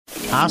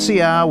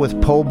RCR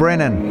with Paul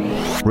Brennan,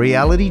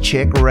 Reality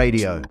Check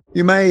Radio.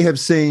 You may have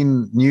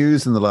seen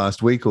news in the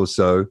last week or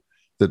so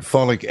that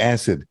folic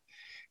acid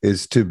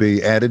is to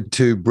be added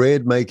to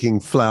bread-making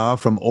flour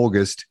from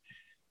August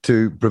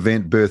to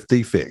prevent birth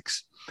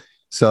defects.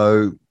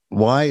 So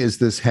why is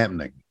this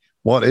happening?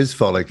 What is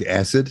folic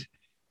acid?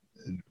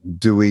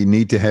 Do we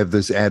need to have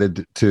this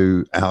added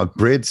to our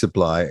bread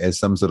supply as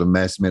some sort of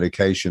mass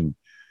medication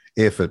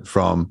effort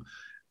from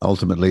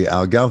ultimately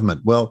our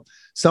government? Well,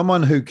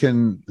 someone who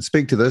can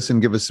speak to this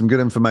and give us some good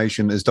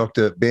information is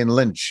Dr. Ben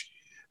Lynch,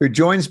 who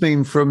joins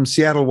me from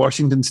Seattle,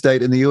 Washington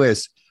State in the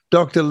US.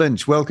 Dr.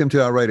 Lynch, welcome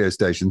to our radio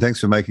station.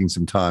 Thanks for making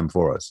some time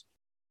for us.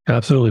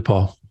 Absolutely,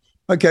 Paul.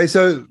 Okay,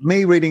 so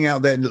me reading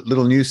out that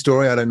little news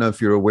story, I don't know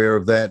if you're aware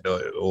of that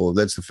or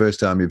that's the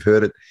first time you've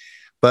heard it,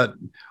 but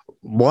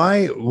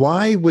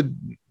why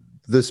would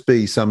this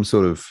be some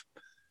sort of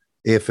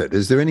effort?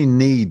 Is there any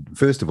need,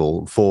 first of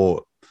all,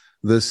 for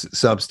this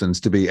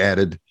substance to be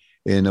added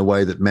in a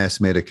way that mass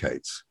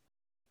medicates?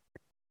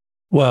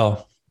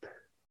 Well,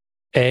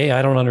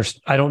 I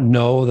don't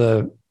know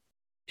the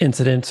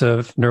incidence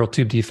of neural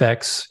tube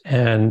defects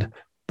and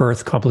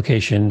birth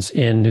complications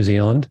in New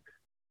Zealand.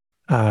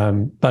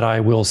 But I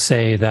will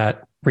say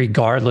that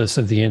regardless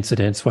of the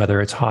incidence, whether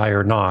it's high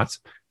or not,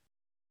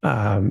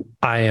 I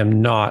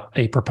am not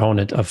a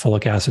proponent of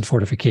folic acid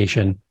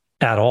fortification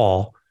at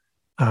all.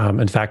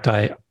 In fact,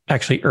 I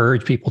actually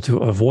urge people to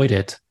avoid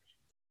it.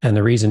 And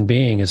the reason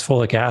being is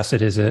folic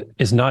acid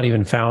is not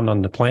even found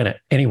on the planet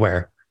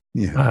anywhere.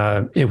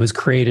 Yeah. It was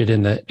created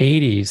in the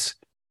 80s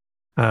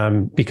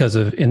because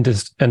of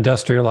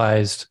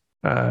industrialized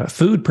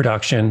food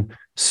production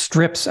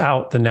strips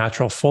out the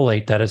natural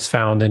folate that is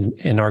found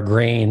in our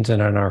grains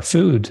and in our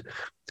food.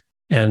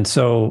 And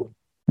so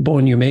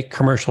when you make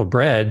commercial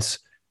breads,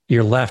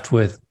 you're left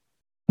with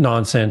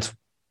nonsense,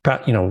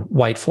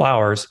 white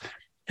flours.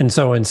 And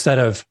so instead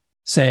of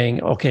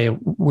saying, okay,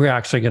 we're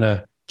actually going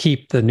to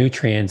keep the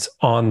nutrients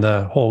on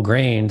the whole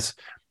grains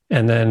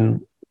and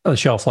then the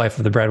shelf life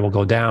of the bread will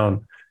go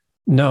down.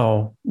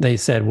 No, they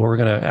said, well, we're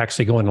going to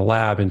actually go in the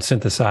lab and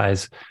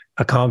synthesize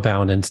a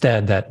compound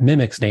instead that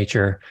mimics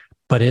nature,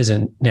 but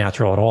isn't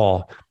natural at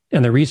all.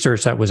 And the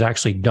research that was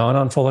actually done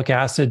on folic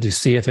acid to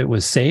see if it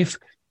was safe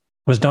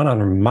was done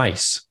on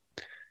mice.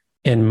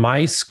 And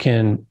mice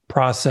can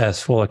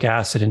process folic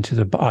acid into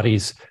the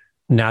body's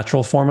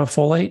natural form of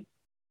folate,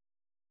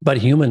 but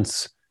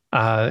humans,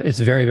 it's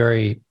very,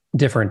 very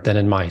different than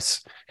in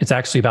mice. It's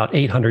actually about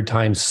 800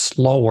 times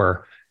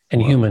slower in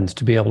humans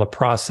to be able to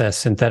process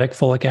synthetic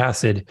folic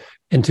acid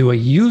into a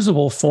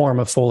usable form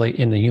of folate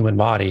in the human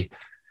body.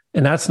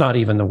 And that's not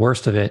even the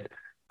worst of it.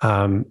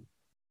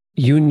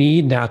 You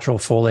need natural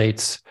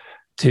folates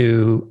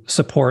to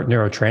support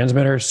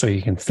neurotransmitters so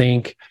you can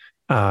think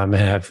and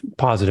have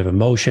positive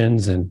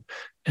emotions and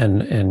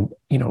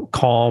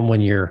calm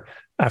when you're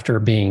after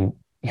being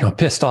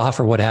pissed off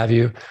or what have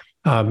you.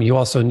 You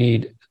also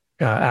need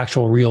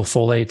actual real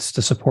folates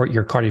to support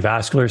your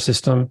cardiovascular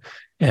system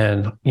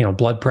and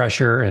blood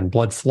pressure and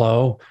blood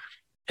flow.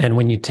 And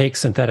when you take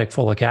synthetic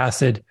folic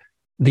acid,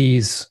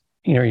 these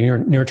your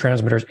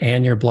neurotransmitters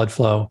and your blood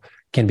flow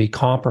can be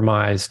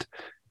compromised.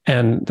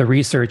 And the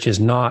research is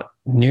not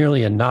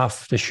nearly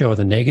enough to show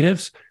the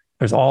negatives.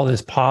 There's all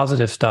this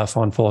positive stuff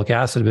on folic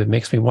acid, but it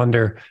makes me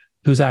wonder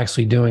who's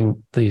actually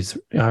doing these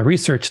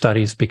research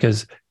studies,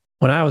 because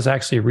when I was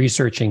actually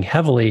researching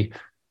heavily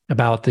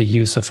about the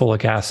use of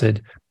folic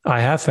acid,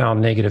 I have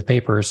found negative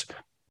papers,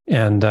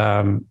 and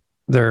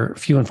they're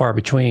few and far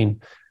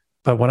between.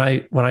 But when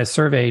I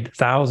surveyed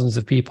thousands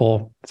of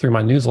people through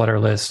my newsletter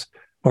list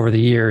over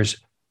the years,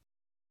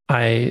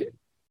 I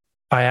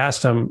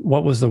asked them,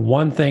 what was the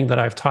one thing that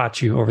I've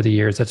taught you over the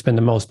years that's been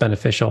the most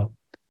beneficial?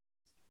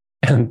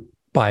 And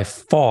by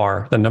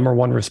far, the number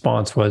one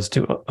response was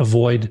to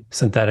avoid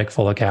synthetic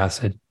folic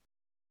acid.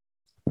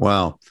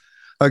 Wow.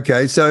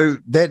 Okay, so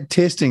that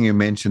testing you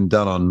mentioned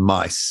done on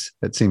mice,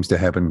 that seems to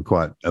happen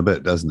quite a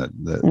bit, doesn't it?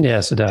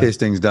 Yes, it does.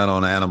 Testing's done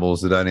on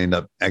animals that don't end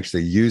up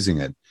actually using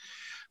it.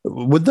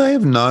 Would they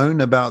have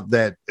known about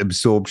that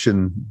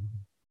absorption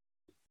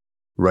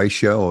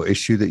ratio or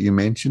issue that you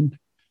mentioned?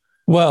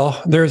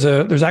 Well, there's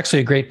actually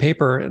a great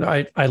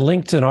paper. I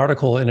linked an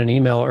article in an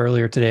email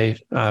earlier today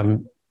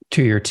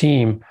to your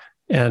team,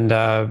 and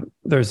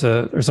there's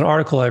an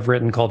article I've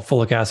written called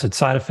Folic Acid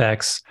Side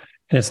Effects.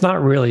 And it's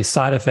not really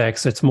side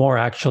effects. It's more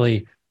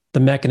actually the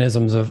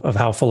mechanisms of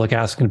how folic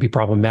acid can be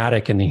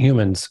problematic in the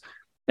humans.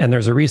 And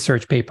there's a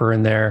research paper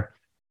in there,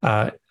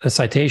 a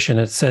citation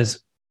that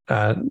says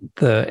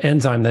the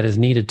enzyme that is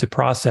needed to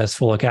process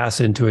folic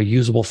acid into a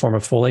usable form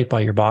of folate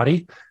by your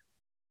body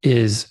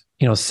is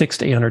 600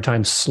 to 800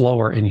 times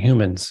slower in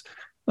humans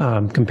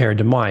compared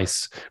to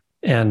mice.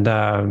 And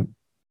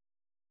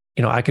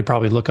I could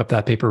probably look up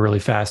that paper really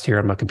fast here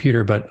on my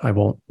computer, but I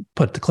won't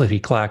put the clickety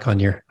clack on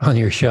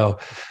your show.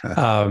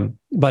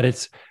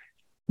 But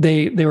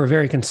they were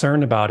very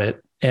concerned about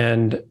it,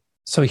 and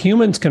so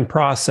humans can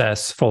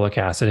process folic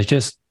acid.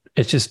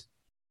 It's just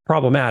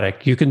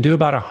problematic. You can do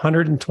about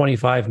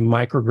 125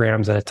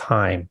 micrograms at a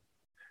time.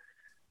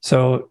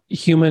 So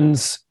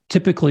humans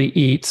typically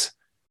eats,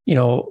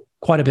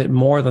 quite a bit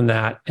more than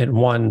that in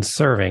one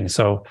serving.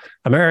 So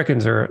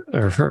Americans are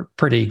a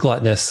pretty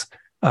gluttonous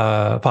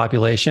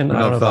population. We're I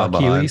don't know not far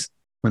about behind. Kiwis.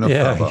 We're not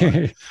far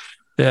behind.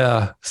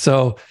 Yeah.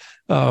 So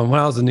when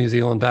I was in New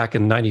Zealand back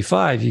in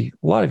 '95, a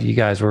lot of you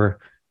guys were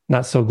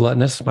not so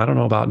gluttonous. I don't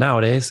know about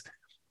nowadays.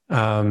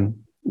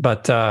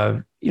 But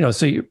a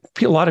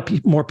lot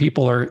of more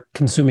people are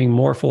consuming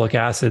more folic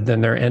acid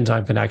than their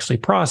enzyme can actually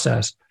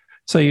process.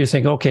 So you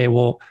think, okay,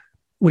 well,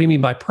 what do you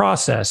mean by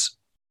process?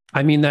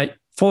 I mean that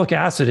folic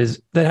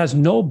acid that has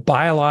no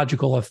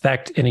biological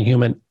effect in a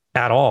human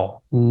at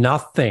all.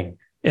 Nothing.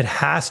 It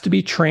has to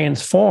be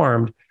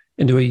transformed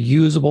into a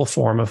usable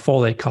form of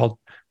folate called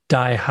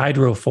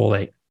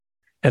dihydrofolate.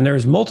 And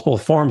there's multiple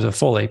forms of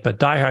folate, but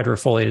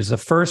dihydrofolate is the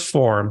first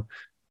form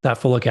that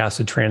folic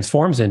acid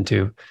transforms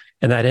into.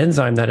 And that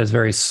enzyme that is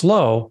very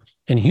slow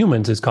in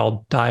humans is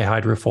called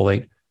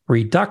dihydrofolate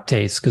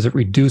reductase because it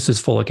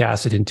reduces folic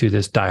acid into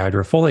this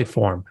dihydrofolate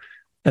form.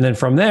 And then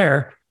from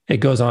there, it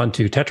goes on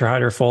to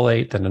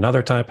tetrahydrofolate, then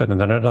another type, and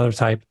then another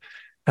type,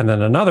 and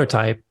then another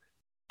type.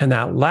 And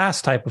that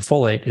last type of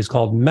folate is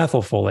called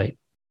methylfolate.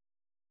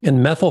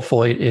 And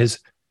methylfolate is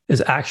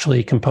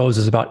actually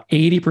composes about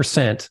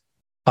 80%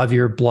 of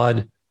your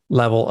blood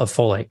level of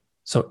folate.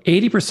 So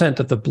 80%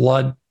 of the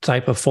blood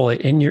type of folate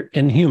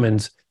in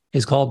humans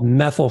is called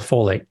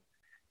methylfolate.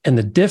 And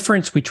the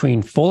difference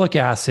between folic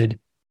acid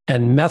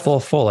and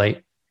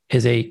methylfolate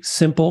is a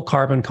simple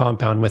carbon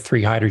compound with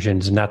 3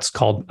 hydrogens, and that's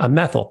called a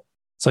methyl.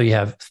 So you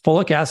have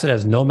folic acid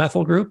has no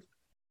methyl group,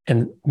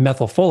 and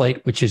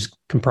methylfolate, which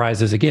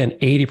comprises, again,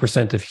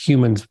 80% of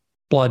humans'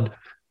 blood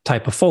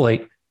type of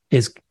folate,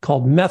 is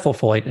called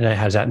methylfolate, and it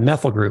has that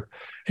methyl group.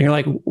 And you're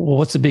like, well,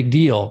 what's the big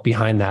deal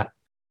behind that?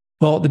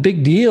 Well, the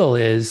big deal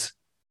is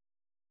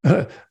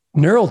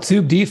neural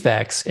tube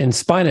defects and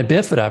spina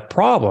bifida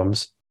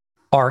problems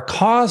are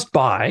caused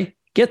by,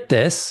 get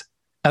this,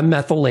 a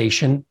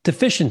methylation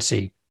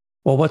deficiency.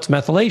 Well, what's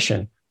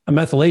methylation?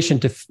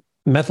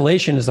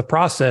 Methylation is a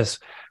process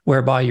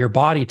whereby your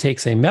body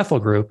takes a methyl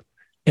group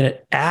and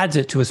it adds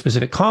it to a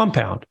specific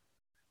compound.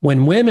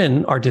 When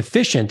women are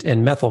deficient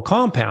in methyl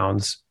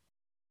compounds,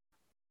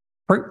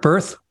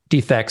 birth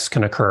defects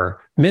can occur,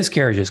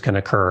 miscarriages can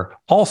occur,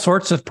 all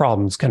sorts of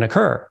problems can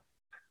occur.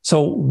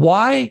 So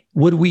why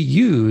would we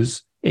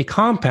use a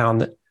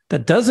compound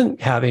that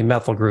doesn't have a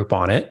methyl group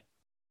on it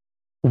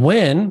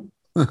when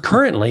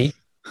currently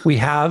we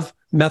have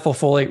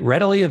methylfolate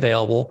readily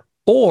available,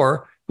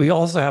 or we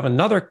also have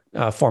another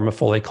form of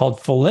folate called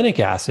folinic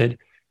acid,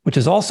 which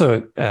is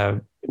also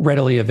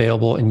readily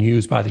available and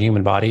used by the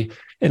human body,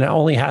 and it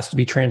only has to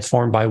be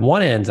transformed by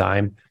one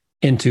enzyme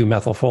into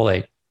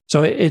methylfolate.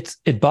 So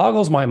it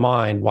boggles my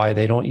mind why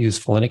they don't use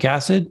folinic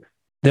acid.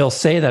 They'll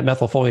say that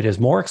methylfolate is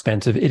more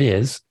expensive. It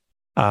is.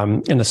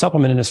 In the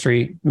supplement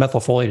industry,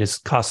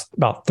 methylfolate costs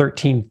about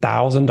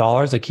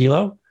 $13,000 a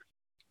kilo.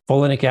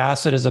 Folinic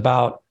acid is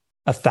about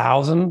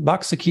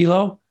 $1,000 a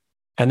kilo.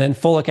 And then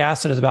folic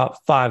acid is about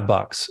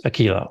 $5 a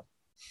kilo.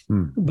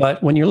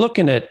 But when you're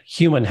looking at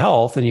human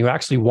health and you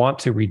actually want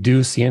to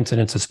reduce the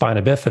incidence of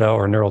spina bifida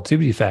or neural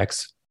tube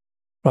defects,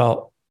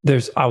 well,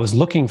 I was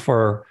looking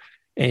for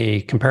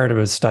a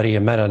comparative study, a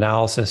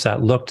meta-analysis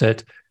that looked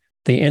at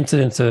the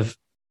incidence of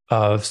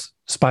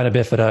spina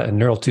bifida and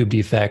neural tube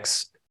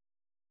defects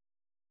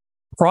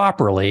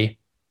properly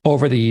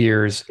over the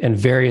years in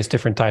various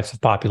different types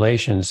of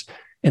populations.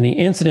 And the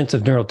incidence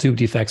of neural tube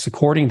defects,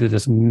 according to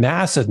this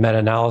massive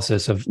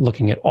meta-analysis of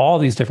looking at all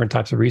these different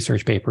types of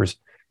research papers,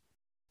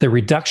 the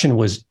reduction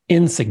was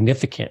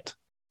insignificant.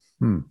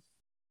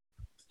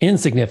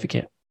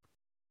 Insignificant.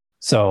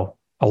 So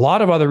a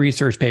lot of other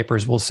research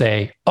papers will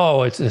say,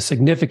 oh, it's a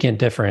significant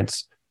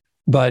difference.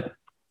 But,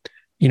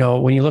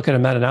 when you look at a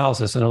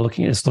meta-analysis and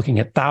it's looking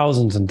at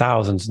thousands and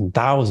thousands and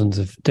thousands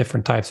of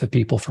different types of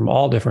people from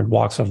all different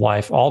walks of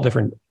life, all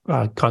different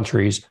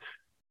countries,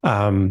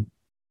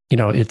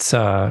 it's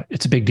a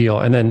big deal.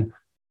 And then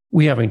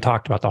we haven't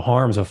talked about the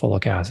harms of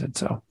folic acid.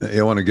 So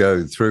I want to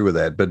go through with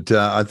that, but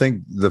I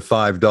think the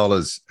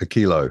 $5 a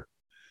kilo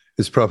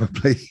is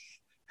probably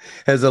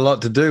has a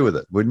lot to do with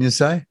it, wouldn't you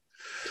say?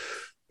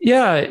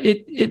 Yeah,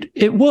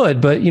 it would,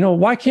 but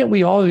why can't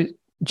we all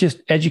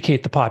just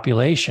educate the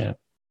population?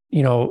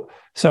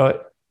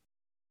 So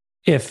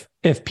if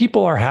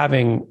people are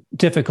having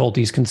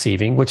difficulties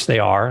conceiving, which they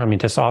are, I mean,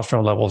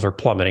 testosterone levels are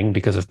plummeting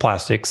because of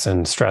plastics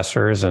and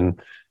stressors and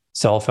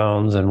cell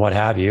phones and what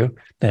have you,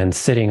 and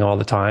sitting all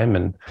the time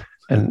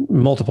and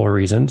multiple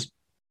reasons.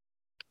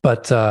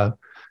 But,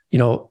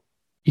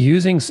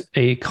 using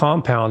a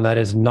compound that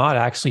is not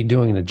actually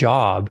doing the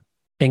job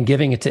and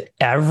giving it to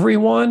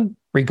everyone,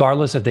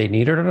 regardless if they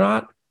need it or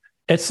not,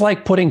 it's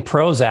like putting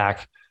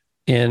Prozac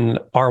in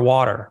our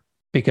water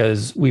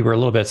because we were a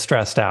little bit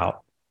stressed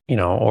out,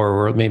 or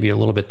we're maybe a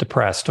little bit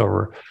depressed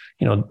over,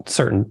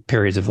 certain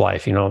periods of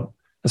life.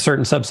 A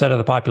certain subset of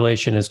the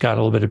population has got a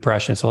little bit of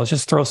depression. So let's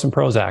just throw some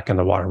Prozac in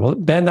the water. Well,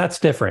 Ben, that's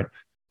different.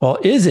 Well,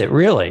 is it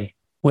really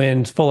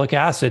when folic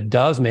acid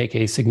does make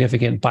a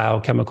significant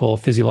biochemical,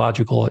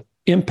 physiological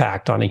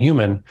impact on a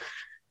human?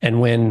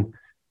 And when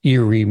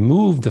you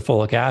remove the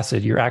folic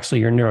acid, your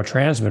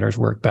neurotransmitters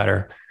work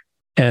better.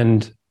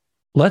 And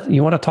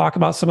you want to talk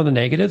about some of the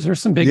negatives?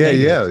 There's some big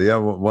negatives. I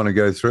want to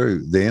go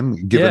through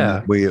them, given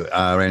that we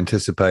are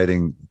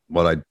anticipating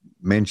what I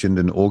mentioned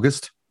in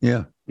August.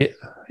 Yeah.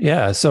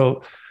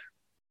 So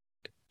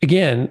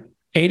again,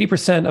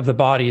 80% of the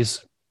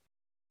body's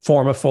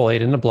form of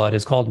folate in the blood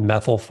is called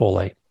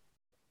methylfolate.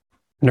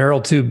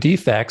 Neural tube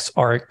defects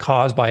are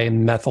caused by a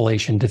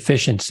methylation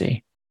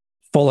deficiency.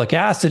 Folic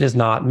acid is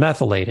not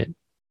methylated.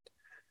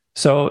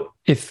 So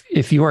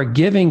if you are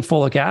giving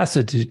folic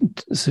acid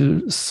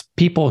to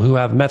people who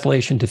have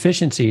methylation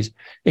deficiencies,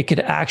 it could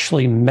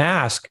actually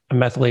mask a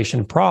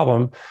methylation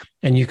problem,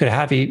 and you could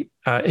have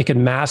it could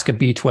mask a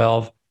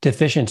B12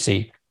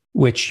 deficiency,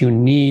 which you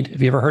need.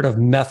 Have you ever heard of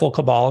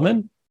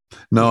methylcobalamin?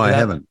 No, I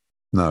haven't.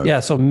 No. Yeah.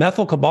 So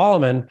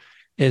methylcobalamin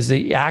is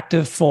the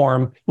active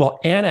form,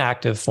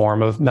 inactive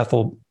form of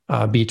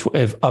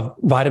B12 of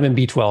vitamin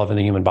B12 in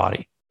the human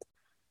body.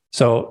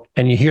 So,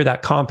 and you hear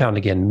that compound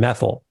again,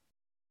 methyl,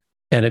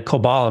 and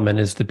cobalamin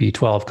is the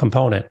B12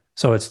 component.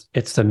 So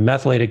it's the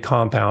methylated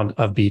compound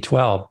of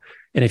B12.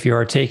 And if you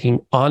are taking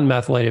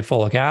unmethylated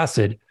folic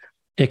acid,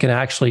 it can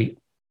actually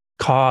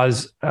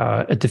cause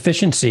a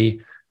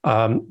deficiency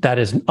that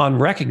is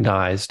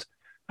unrecognized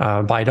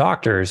by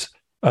doctors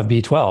of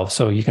B12.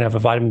 So you can have a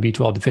vitamin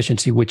B12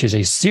 deficiency, which is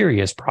a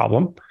serious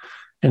problem.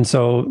 And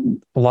so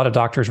a lot of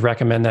doctors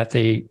recommend that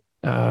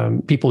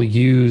people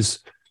use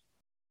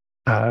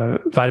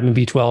vitamin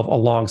B12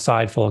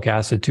 alongside folic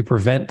acid to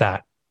prevent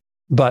that.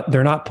 But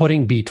they're not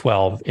putting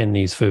B12 in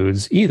these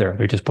foods either.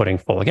 They're just putting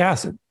folic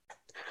acid.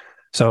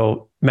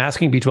 So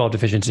masking B12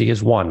 deficiency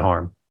is one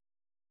harm.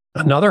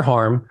 Another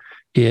harm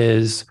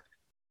is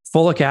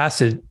folic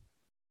acid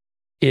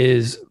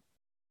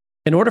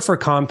in order for a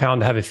compound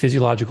to have a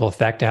physiological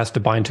effect, it has to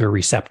bind to a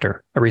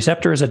receptor. A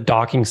receptor is a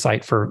docking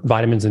site for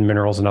vitamins and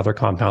minerals and other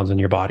compounds in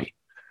your body.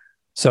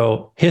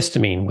 So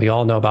histamine, we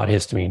all know about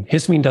histamine.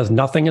 Histamine does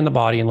nothing in the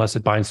body unless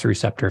it binds to a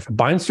receptor. If it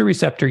binds to a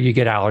receptor, you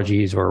get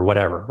allergies or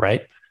whatever,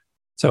 right?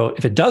 So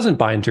if it doesn't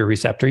bind to a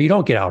receptor, you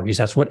don't get allergies.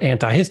 That's what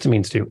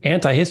antihistamines do.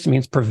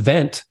 Antihistamines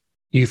prevent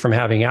you from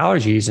having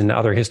allergies and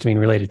other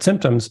histamine-related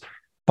symptoms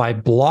by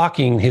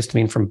blocking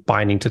histamine from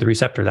binding to the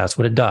receptor. That's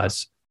what it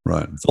does.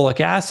 Right. Folic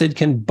acid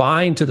can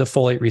bind to the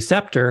folate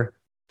receptor,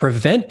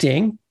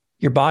 preventing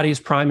your body's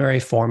primary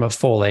form of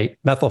folate,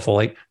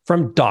 methylfolate,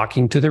 from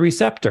docking to the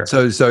receptor.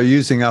 So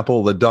using up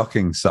all the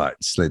docking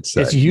sites, let's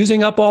say. It's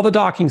using up all the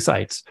docking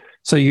sites,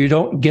 so you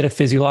don't get a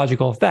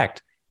physiological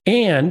effect.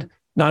 And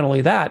not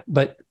only that,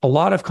 but a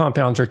lot of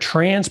compounds are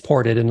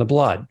transported in the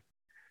blood.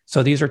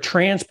 So these are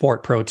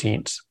transport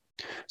proteins.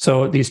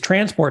 So these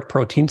transport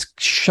proteins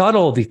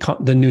shuttle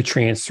the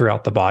nutrients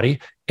throughout the body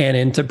and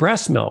into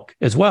breast milk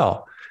as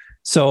well.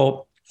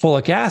 So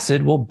folic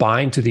acid will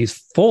bind to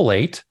these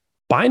folate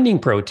binding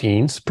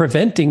proteins,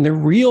 preventing the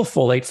real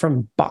folate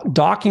from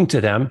docking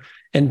to them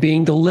and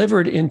being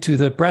delivered into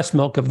the breast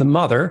milk of the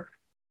mother,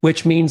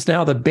 which means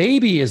now the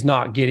baby is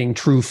not getting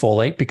true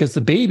folate because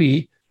the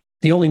baby,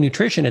 the only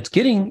nutrition it's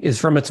getting is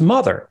from its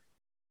mother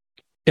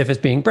if it's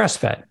being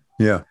breastfed.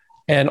 Yeah.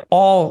 And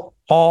all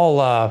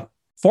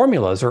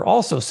formulas are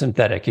also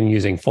synthetic in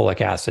using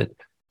folic acid.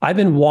 I've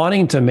been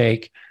wanting to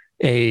make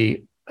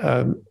a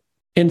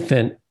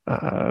infant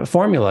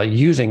formula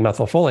using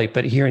methylfolate,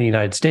 but here in the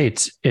United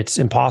States, it's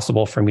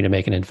impossible for me to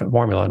make an infant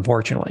formula,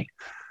 unfortunately.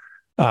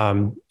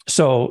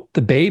 So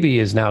the baby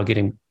is now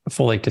getting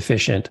folate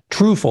deficient,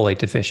 true folate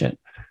deficient.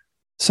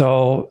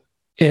 So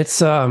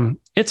it's a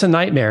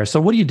nightmare.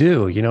 So what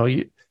do?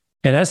 In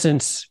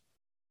essence,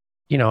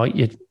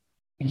 if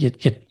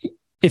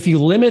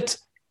you limit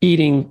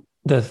eating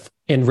the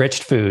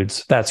enriched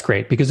foods, that's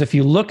great. Because if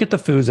you look at the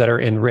foods that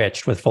are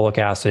enriched with folic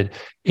acid,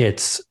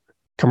 it's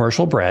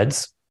commercial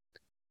breads.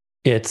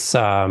 It's,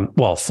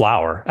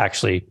 flour,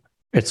 actually.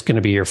 It's going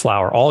to be your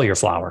flour, all your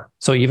flour.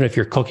 So even if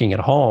you're cooking at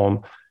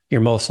home, you're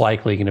most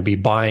likely going to be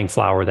buying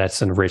flour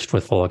that's enriched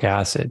with folic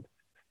acid.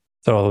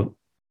 So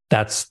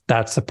that's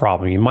the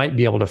problem. You might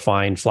be able to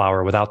find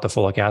flour without the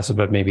folic acid,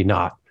 but maybe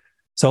not.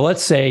 So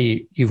let's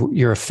say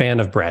you're a fan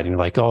of bread and you're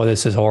like, oh,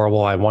 this is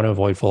horrible. I want to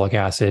avoid folic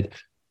acid.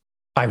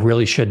 I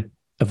really should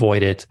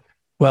avoid it.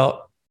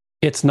 Well,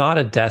 it's not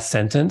a death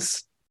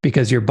sentence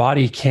because your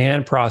body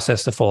can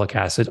process the folic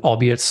acid,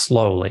 albeit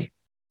slowly.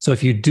 So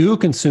if you do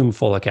consume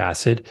folic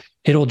acid,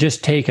 it'll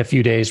just take a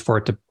few days for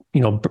it to,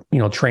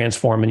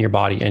 transform in your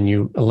body and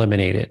you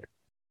eliminate it.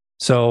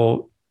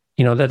 So,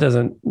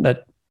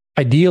 that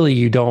ideally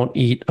you don't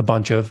eat a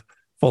bunch of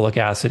folic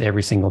acid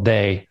every single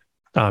day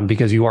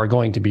because you are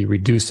going to be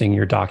reducing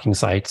your docking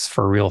sites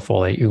for real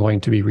folate. You're going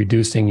to be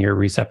reducing your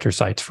receptor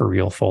sites for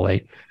real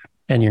folate,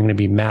 and you're going to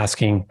be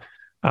masking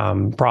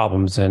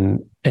problems, and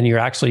your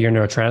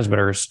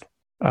neurotransmitters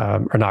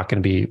are not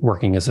going to be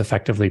working as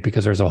effectively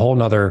because there's a whole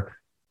nother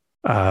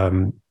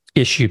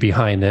issue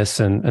behind this,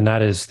 and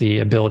that is the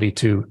ability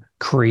to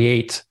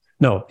create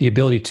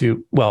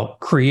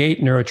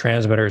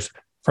neurotransmitters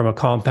from a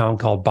compound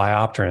called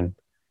biopterin.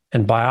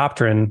 And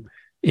biopterin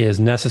is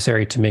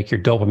necessary to make your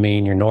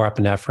dopamine, your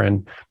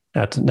norepinephrine,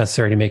 That's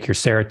necessary to make your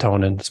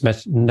serotonin.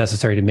 It's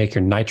necessary to make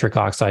your nitric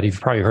oxide. You've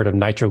probably heard of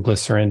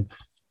nitroglycerin,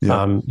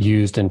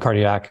 used in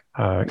cardiac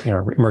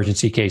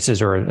emergency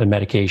cases or a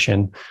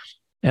medication.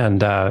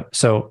 And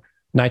so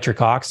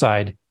nitric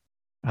oxide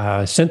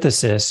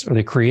synthesis, or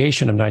the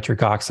creation of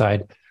nitric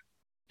oxide,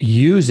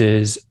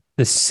 uses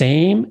the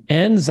same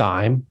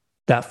enzyme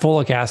that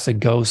folic acid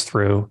goes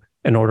through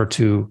in order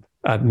to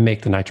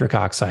make the nitric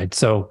oxide.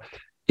 So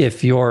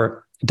if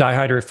your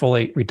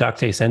dihydrofolate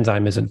reductase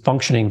enzyme isn't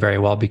functioning very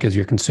well because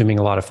you're consuming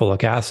a lot of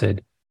folic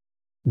acid,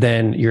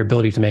 then your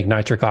ability to make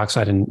nitric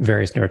oxide and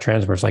various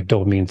neurotransmitters like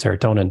dopamine and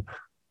serotonin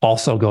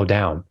also go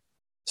down.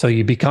 So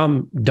you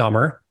become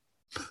dumber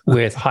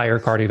with higher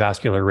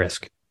cardiovascular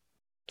risk.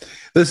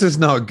 This is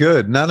not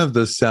good. None of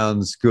this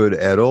sounds good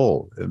at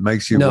all. It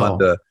makes you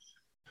wonder.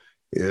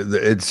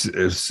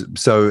 It's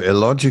so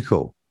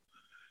illogical.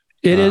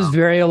 It is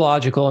very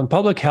illogical. And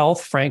public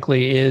health,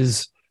 frankly,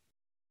 is...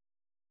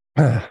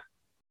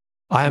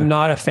 I'm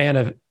not a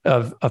fan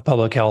of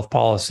public health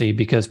policy,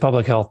 because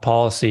public health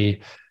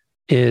policy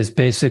is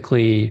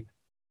basically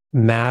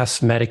mass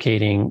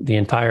medicating the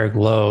entire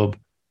globe,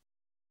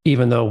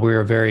 even though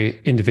we're very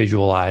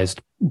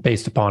individualized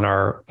based upon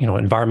our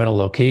environmental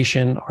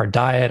location, our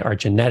diet, our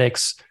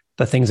genetics,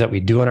 the things that we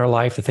do in our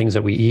life, the things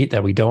that we eat,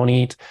 that we don't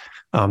eat,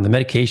 the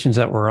medications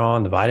that we're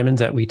on, the vitamins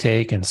that we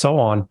take, and so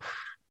on.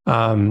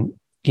 And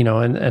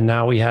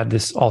now we had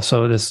this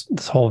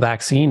whole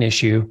vaccine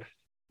issue,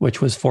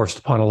 which was forced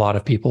upon a lot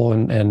of people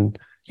and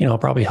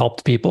probably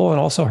helped people and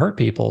also hurt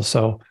people.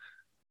 So,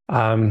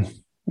 I'm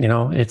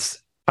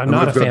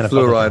not a fan of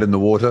fluoride in the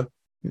water,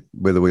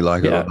 whether we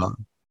like it or not.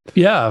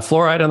 Yeah,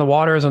 fluoride in the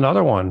water is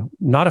another one.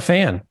 Not a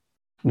fan.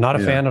 Not a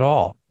fan at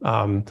all.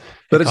 But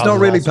it's not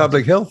really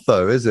public health,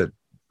 though, is it?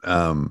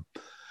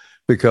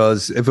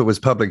 Because if it was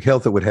public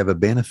health, it would have a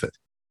benefit.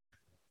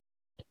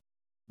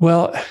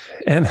 Well,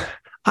 and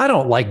I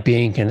don't like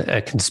being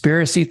a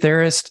conspiracy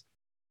theorist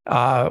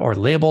or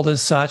labeled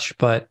as such,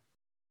 but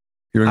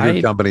you're in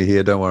good company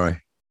here. Don't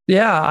worry.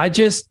 Yeah, I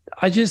just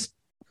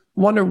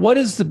wonder, what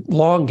is the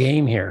long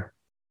game here?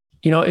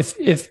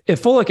 If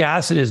folic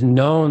acid is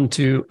known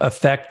to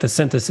affect the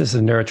synthesis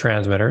of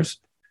neurotransmitters,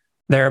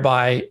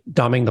 thereby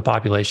dumbing the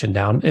population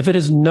down, if it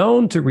is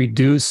known to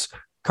reduce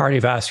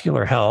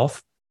cardiovascular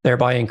health,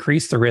 thereby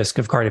increase the risk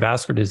of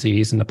cardiovascular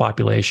disease in the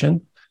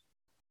population,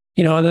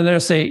 and then they'll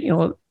say,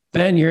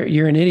 Ben,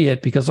 you're an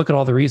idiot because look at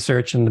all the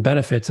research and the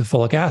benefits of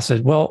folic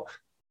acid. Well,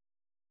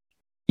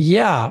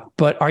 yeah,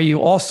 but are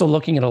you also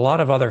looking at a lot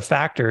of other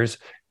factors?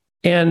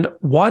 And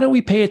why don't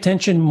we pay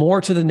attention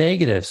more to the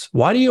negatives?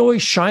 Why do you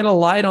always shine a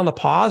light on the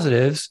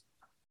positives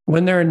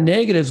when there are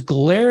negatives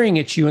glaring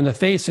at you in the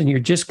face and you're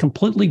just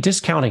completely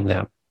discounting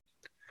them?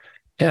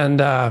 And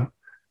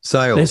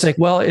sales. It's like,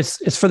 well,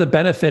 it's for the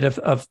benefit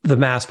of the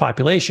mass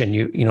population.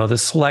 The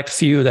select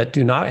few that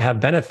do not have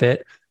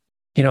benefit,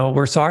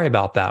 we're sorry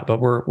about that, but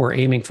we're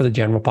aiming for the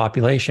general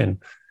population.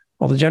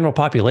 Well, the general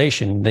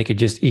population, they could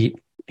just eat,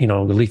 the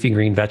leafy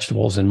green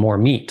vegetables and more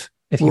meat.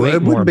 If you ate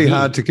it wouldn't be meat,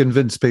 hard to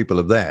convince people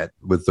of that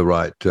with the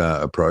right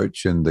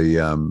approach and the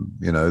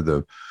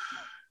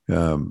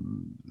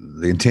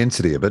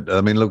intensity of it.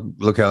 I mean,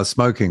 look how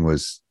smoking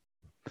was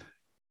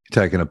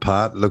taken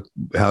apart. Look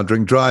how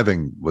drink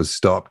driving was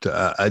stopped.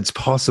 It's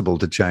possible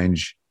to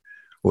change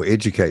or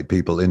educate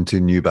people into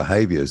new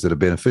behaviors that are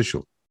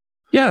beneficial.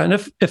 Yeah, and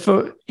if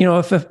a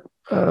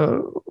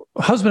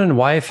husband and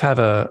wife have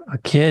a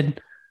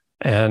kid,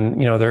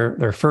 and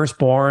their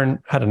firstborn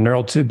had a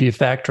neural tube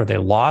defect, or they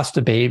lost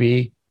a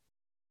baby,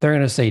 they're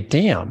going to say,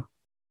 "Damn,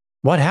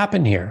 what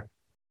happened here?"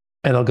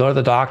 And they'll go to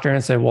the doctor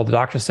and say, "Well, the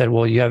doctor said,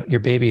 well, your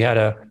baby had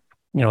a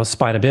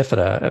spina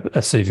bifida,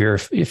 a severe.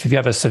 If you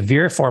have a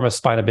severe form of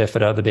spina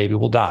bifida, the baby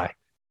will die.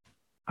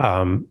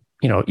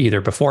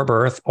 Either before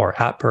birth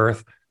or at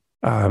birth,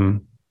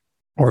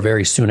 or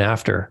very soon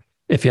after."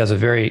 If he has a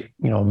very,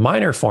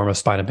 minor form of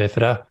spina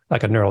bifida,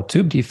 like a neural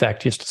tube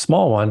defect, just a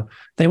small one,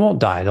 they won't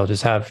die. They'll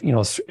just have,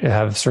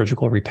 have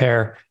surgical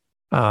repair,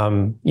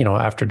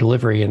 after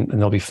delivery, and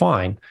they'll be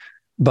fine.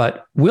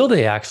 But will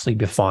they actually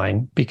be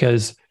fine?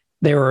 Because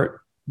they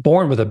were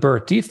born with a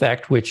birth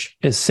defect, which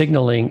is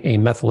signaling a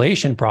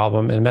methylation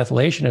problem. And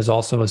methylation is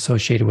also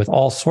associated with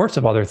all sorts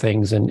of other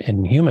things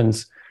in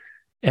humans.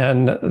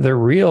 And the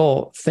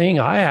real thing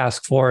I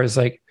ask for is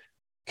like,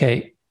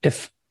 okay,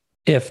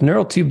 if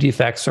neural tube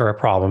defects are a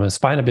problem and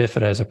spina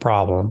bifida is a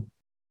problem,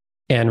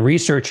 and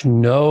research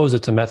knows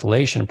it's a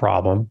methylation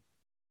problem,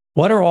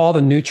 what are all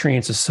the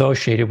nutrients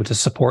associated with to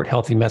support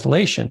healthy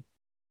methylation?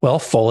 Well,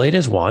 folate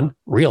is one,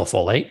 real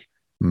folate,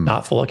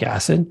 not folic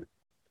acid.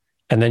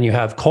 And then you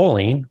have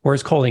choline. Where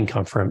does choline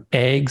come from?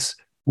 Eggs,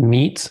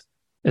 meat,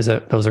 those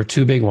are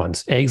two big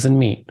ones, eggs and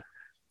meat.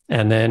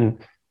 And then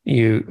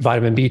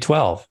vitamin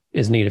B12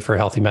 is needed for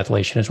healthy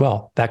methylation as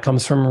well. That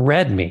comes from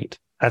red meat.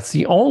 That's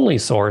the only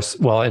source,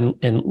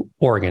 in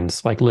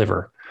organs like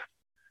liver.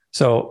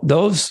 So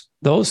those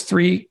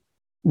three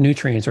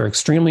nutrients are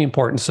extremely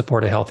important to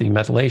support a healthy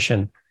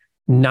methylation.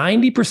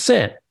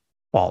 90%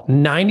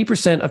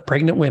 of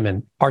pregnant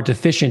women are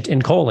deficient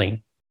in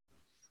choline.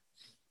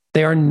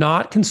 They are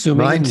not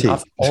consuming 90.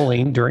 enough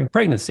choline during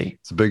pregnancy.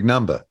 It's a big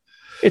number.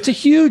 It's a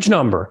huge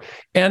number.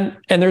 And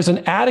there's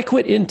an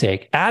adequate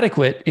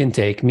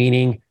intake,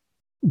 meaning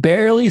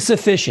barely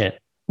sufficient,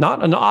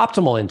 not an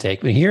optimal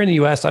intake. But here in the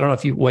US, I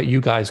don't know what you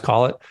guys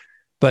call it,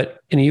 but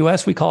in the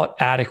US, we call it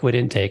adequate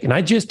intake. And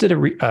I just did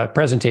a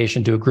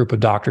presentation to a group of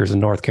doctors in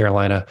North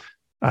Carolina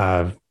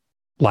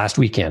last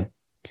weekend.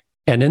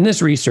 And in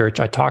this research,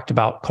 I talked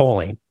about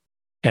choline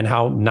and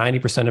how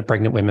 90% of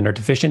pregnant women are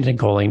deficient in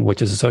choline,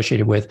 which is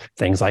associated with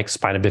things like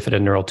spina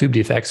bifida neural tube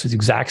defects. It's the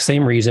exact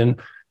same reason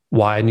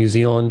why New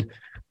Zealand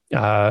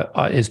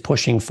is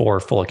pushing for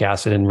folic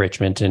acid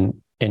enrichment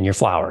in your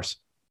flowers,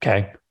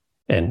 okay?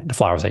 And the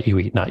flowers that you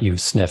eat, not you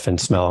sniff and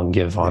smell and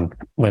give on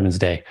Women's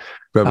Day.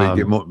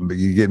 Probably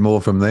you get more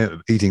from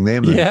them eating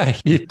them. Yeah,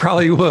 you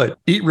probably would.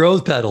 Eat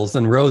rose petals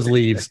and rose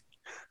leaves.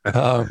 They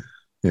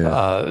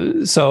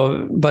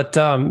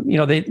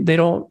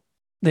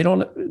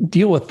don't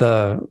deal with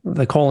the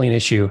choline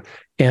issue.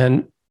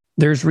 And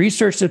there's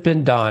research that's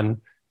been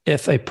done.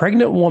 If a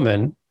pregnant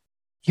woman,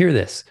 hear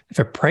this, if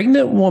a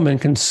pregnant woman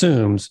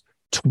consumes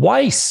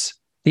twice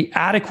the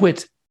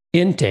adequate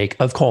intake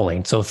of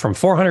choline, so from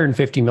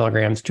 450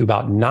 milligrams to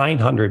about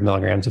 900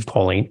 milligrams of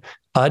choline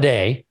a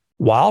day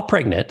while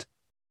pregnant,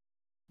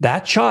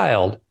 that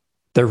child,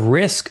 the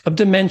risk of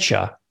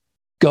dementia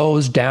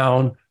goes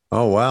down.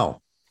 Oh,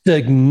 wow.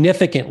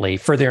 Significantly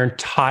for their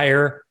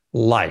entire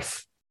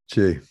life.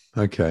 Gee,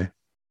 okay.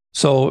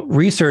 So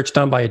research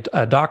done by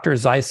Dr.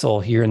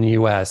 Zeisel here in the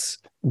US,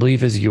 I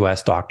believe is a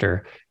US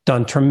doctor,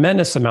 done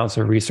tremendous amounts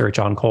of research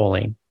on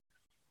choline.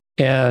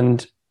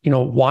 And,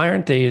 why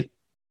aren't they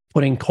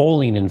putting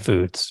choline in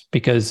foods?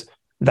 Because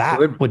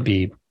that would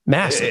be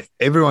massive.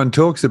 Everyone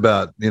talks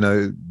about,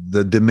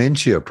 the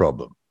dementia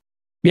problem.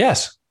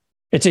 Yes,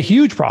 it's a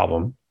huge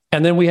problem.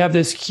 And then we have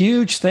this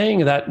huge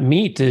thing that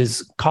meat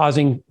is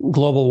causing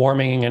global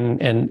warming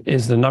and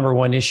is the number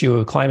one issue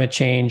of climate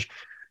change.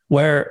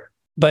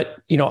 But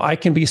I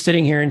can be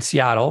sitting here in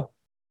Seattle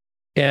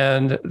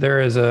and there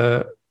is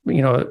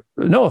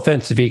no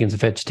offense to vegans and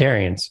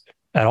vegetarians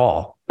at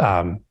all.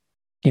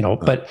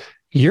 But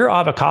your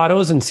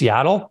avocados in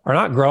Seattle are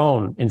not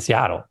grown in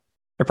Seattle.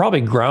 They're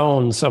probably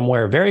grown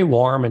somewhere very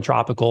warm and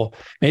tropical,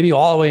 maybe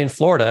all the way in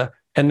Florida,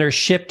 and they're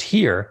shipped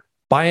here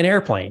by an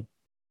airplane,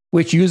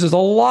 which uses a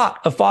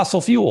lot of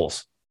fossil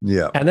fuels.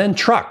 Yeah. And then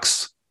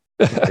trucks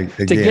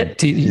to get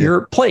to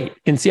your plate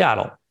in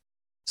Seattle.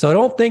 So I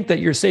don't think that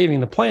you're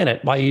saving the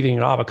planet by eating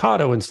an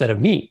avocado instead of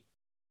meat.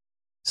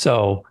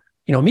 So,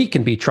 meat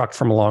can be trucked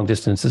from a long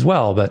distance as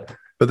well. But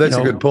that's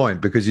a good point,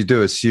 because you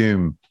do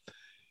assume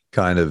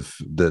kind of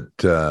that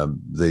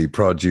the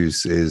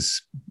produce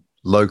is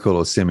local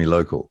or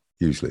semi-local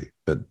usually.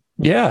 But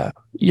we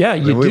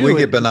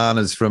get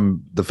bananas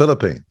from the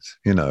Philippines.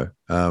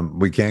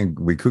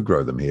 We could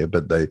grow them here,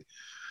 but they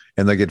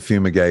get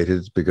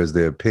fumigated because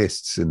they're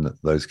pests in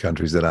those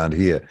countries that aren't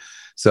here.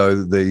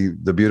 So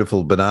the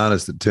beautiful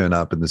bananas that turn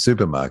up in the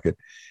supermarket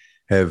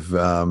have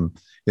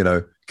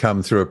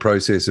come through a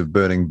process of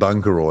burning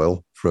bunker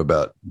oil for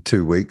about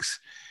 2 weeks,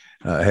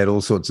 had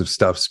all sorts of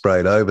stuff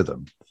sprayed over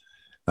them.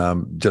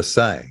 Just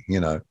saying,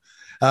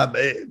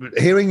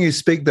 hearing you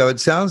speak though, it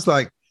sounds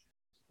like,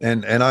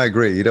 and I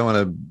agree, you don't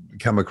want to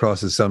come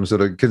across as some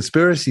sort of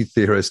conspiracy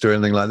theorist or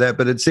anything like that,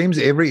 but it seems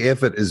every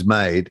effort is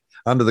made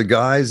under the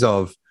guise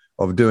of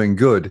doing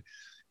good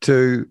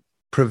to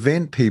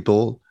prevent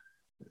people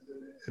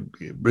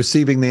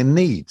receiving their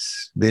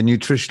needs, their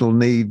nutritional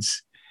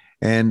needs,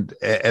 and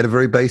at a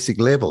very basic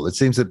level. It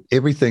seems that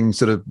everything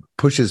sort of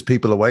pushes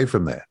people away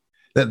from that.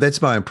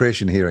 That's my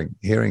impression hearing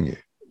you.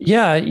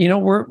 Yeah,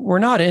 we're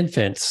not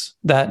infants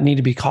that need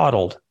to be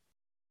coddled.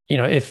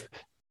 If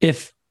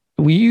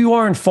you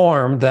are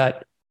informed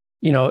that,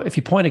 if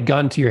you point a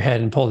gun to your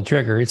head and pull the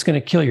trigger, it's going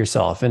to kill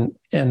yourself. And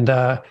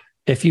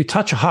if you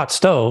touch a hot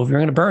stove, you're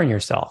going to burn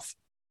yourself.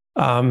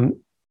 And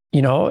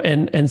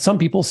some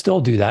people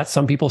still do that.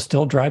 Some people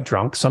still drive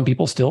drunk. Some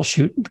people still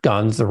shoot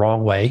guns the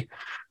wrong way.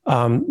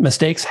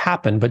 Mistakes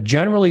happen. But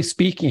generally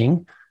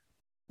speaking,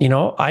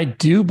 I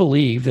do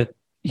believe that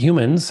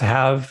humans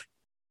have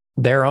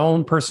their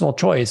own personal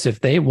choice. If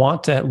they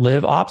want to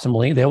live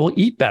optimally, they will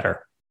eat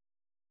better.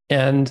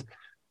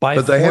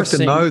 But they have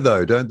to know,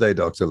 though, don't they,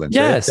 Dr. Lynch?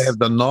 Yes. They have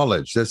the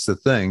knowledge. That's the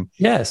thing.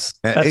 Yes,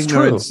 that's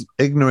true.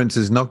 Ignorance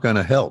is not going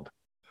to help.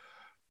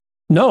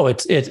 No,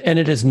 it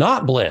is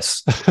not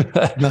bliss.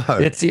 No,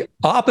 it's the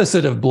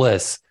opposite of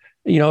bliss.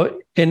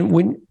 And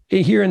when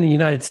here in the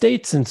United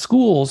States in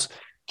schools,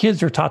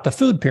 kids are taught the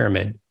food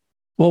pyramid.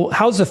 Well,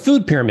 how's the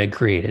food pyramid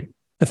created?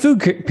 The food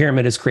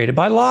pyramid is created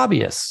by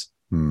lobbyists.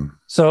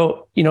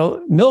 So,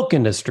 milk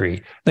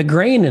industry, the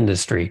grain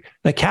industry,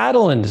 the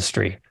cattle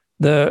industry,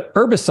 the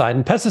herbicide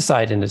and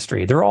pesticide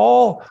industry, they're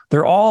all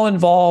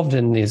involved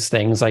in these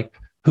things. Like,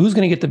 who's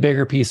going to get the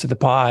bigger piece of the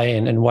pie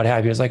and what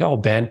have you? It's like, oh,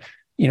 Ben,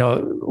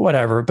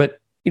 whatever. But,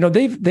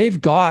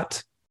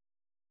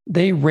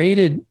 they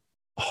rated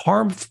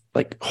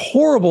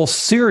horrible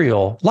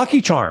cereal.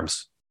 Lucky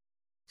Charms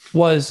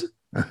was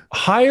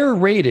higher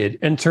rated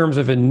in terms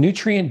of a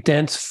nutrient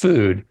dense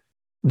food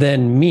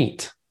than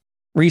meat.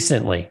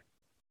 recently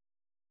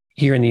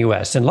here in the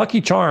US. And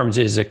Lucky Charms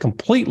is a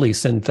completely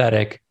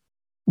synthetic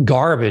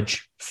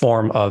garbage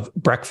form of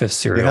breakfast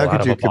cereal. How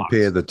could you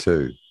compare the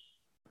two?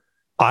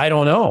 I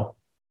don't know.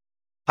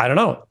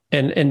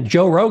 And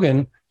Joe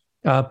Rogan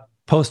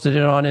posted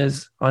it on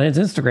his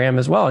Instagram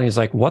as well. And he's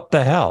like, what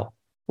the hell?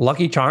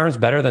 Lucky Charms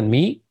better than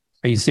meat?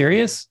 Are you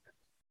serious?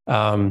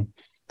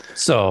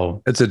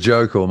 So it's a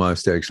joke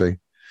almost, actually.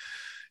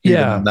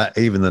 Even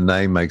the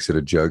name makes it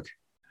a joke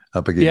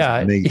up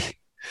against meat.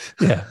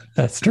 Yeah,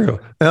 that's true.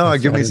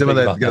 Give me some of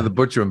that. Go to the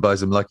butcher and buy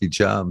some Lucky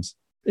Charms.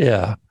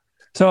 Yeah.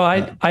 So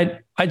I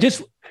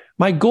just,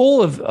 my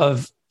goal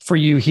of for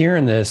you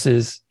hearing this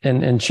is,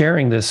 and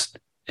sharing this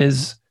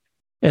is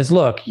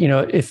look,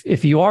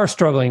 if you are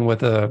struggling with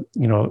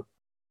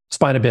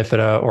spina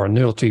bifida or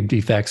neural tube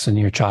defects in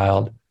your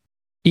child,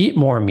 eat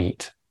more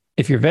meat.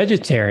 If you're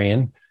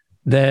vegetarian,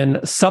 then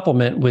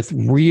supplement with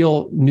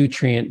real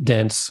nutrient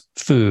dense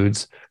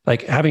foods,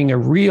 like having a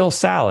real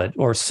salad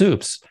or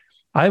soups.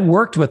 I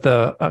worked with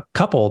a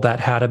couple that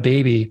had a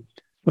baby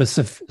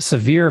with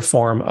severe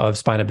form of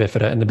spina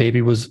bifida, and the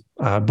baby was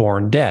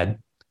born dead.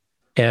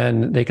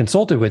 And they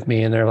consulted with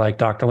me, and they're like,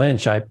 Dr.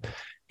 Lynch,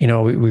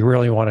 we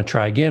really want to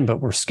try again, but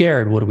we're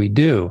scared. What do we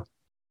do?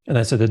 And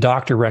I said, the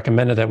doctor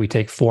recommended that we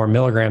take 4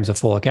 milligrams of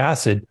folic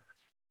acid.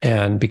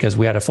 And because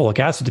we had a folic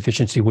acid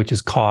deficiency, which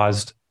has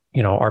caused,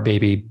 our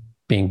baby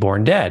being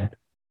born dead.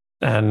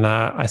 And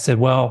I said,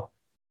 well,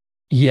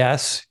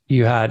 yes,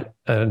 you had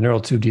a neural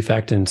tube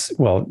defect, and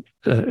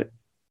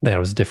that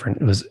was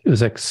different. It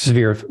was a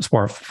severe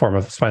form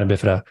of spina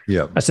bifida.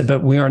 Yeah. I said,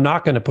 but we are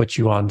not going to put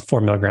you on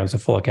 4 milligrams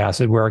of folic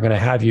acid. We're going to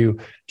have you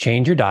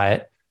change your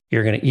diet.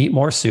 You're going to eat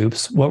more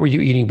soups. What were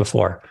you eating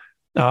before?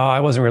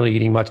 I wasn't really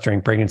eating much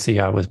during pregnancy.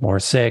 I was more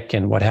sick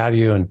and what have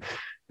you. And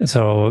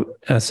so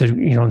I said,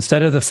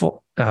 instead of the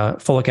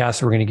folic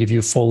acid, we're going to give you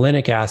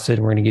folinic acid.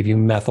 We're going to give you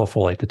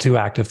methylfolate, the 2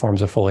 active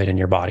forms of folate in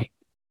your body.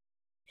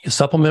 You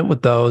supplement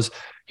with those.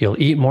 You'll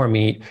eat more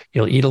meat.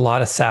 You'll eat a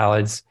lot of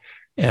salads.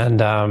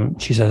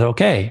 And she says,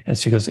 okay. And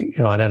she goes,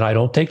 and I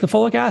don't take the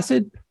folic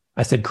acid?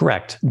 I said,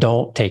 correct.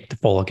 Don't take the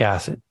folic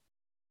acid.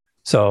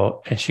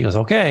 So, and she goes,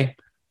 okay.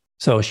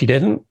 So she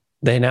didn't.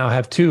 They now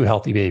have 2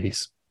 healthy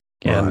babies.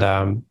 Right.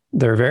 And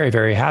they're very,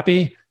 very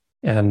happy.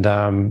 And,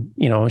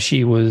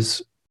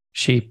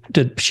 she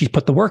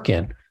put the work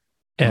in.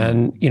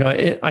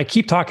 And, I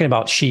keep talking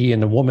about she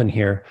and the woman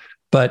here,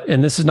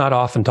 and this is not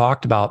often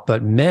talked about,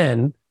 but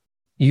men,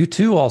 you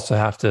too also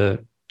have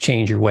to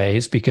change your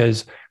ways,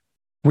 because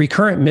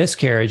recurrent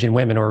miscarriage in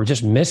women, or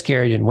just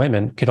miscarriage in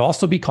women, could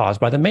also be caused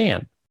by the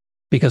man.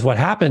 Because what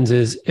happens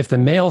is, if the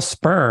male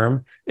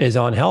sperm is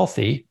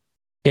unhealthy,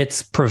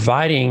 it's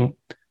providing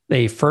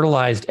a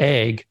fertilized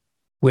egg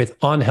with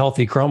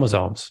unhealthy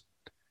chromosomes.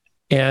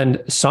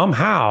 And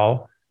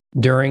somehow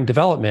during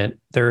development,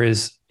 there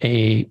is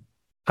a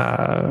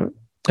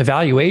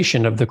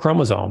evaluation of the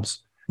chromosomes.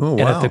 Oh, wow.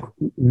 And if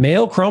the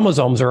male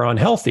chromosomes are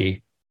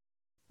unhealthy,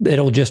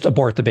 it'll just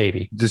abort the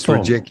baby. Just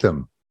reject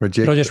them.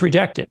 It'll just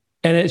reject it.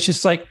 And it's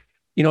just like,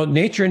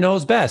 nature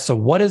knows best. So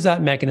what is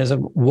that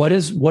mechanism? What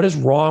is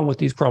wrong with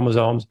these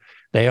chromosomes?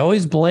 They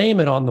always blame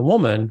it on the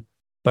woman,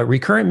 but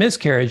recurrent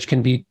miscarriage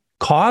can be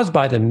caused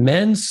by the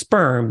men's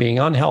sperm being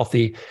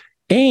unhealthy,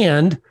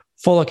 and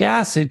folic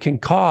acid can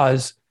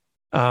cause,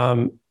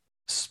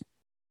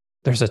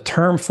 there's a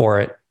term for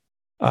it,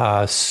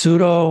 what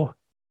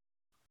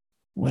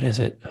is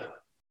it?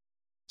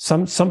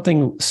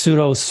 Something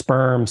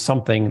pseudosperm,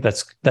 something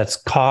that's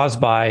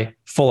caused by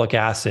folic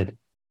acid.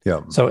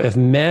 Yeah. So if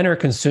men are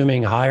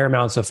consuming higher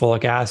amounts of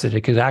folic acid,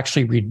 it could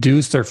actually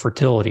reduce their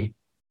fertility.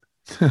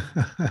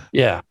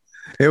 Yeah.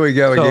 Here we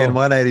go again,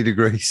 180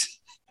 degrees.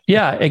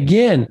 Yeah.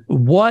 Again,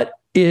 what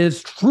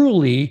is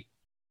truly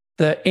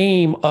the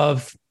aim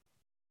of,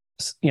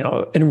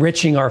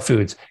 enriching our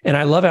foods? And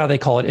I love how they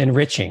call it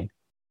enriching,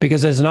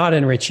 because it's not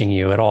enriching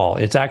you at all.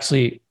 It's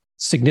actually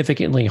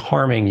significantly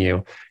harming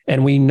you.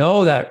 And we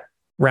know that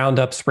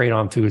Roundup sprayed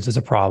on foods is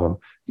a problem,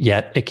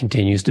 yet it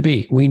continues to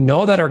be. We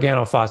know that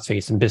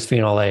organophosphates and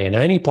bisphenol A and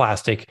any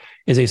plastic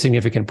is a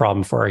significant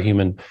problem for our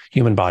human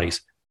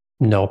bodies.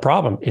 No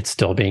problem. It's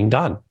still being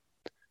done.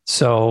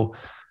 So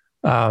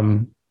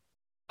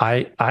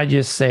I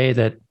just say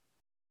that,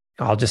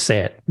 I'll just say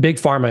it. Big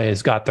Pharma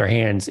has got their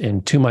hands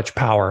in too much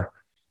power.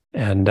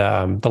 And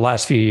the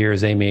last few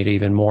years, they made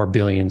even more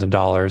billions of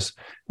dollars,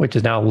 which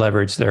has now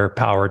leveraged their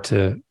power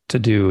to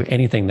do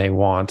anything they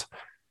want.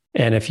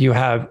 And if you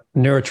have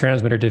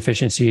neurotransmitter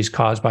deficiencies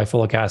caused by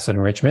folic acid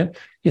enrichment,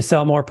 you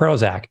sell more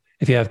Prozac.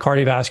 If you have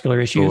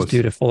cardiovascular issues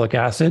due to folic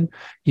acid,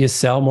 you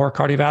sell more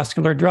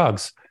cardiovascular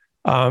drugs.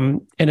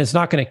 And it's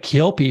not going to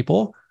kill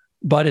people,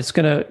 but it's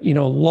going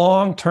to,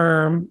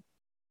 long-term,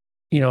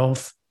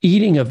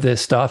 eating of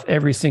this stuff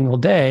every single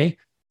day,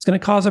 it's going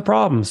to cause a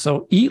problem.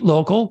 So eat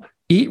local,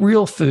 eat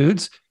real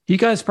foods. You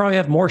guys probably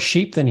have more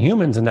sheep than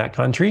humans in that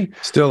country.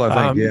 Still,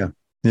 I think,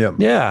 yeah.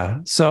 Yeah.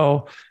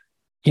 So,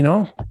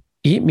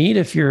 eat meat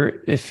if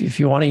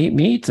you want to eat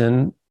meat,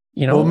 and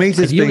well, meat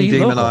is being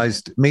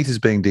demonized. Meat is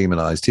being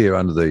demonized here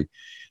under the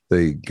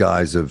the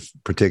guise of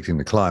protecting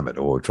the climate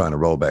or trying to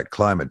roll back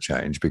climate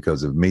change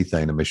because of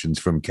methane emissions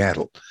from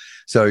cattle.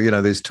 So,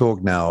 there's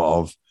talk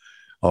now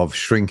of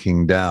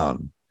shrinking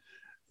down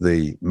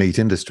the meat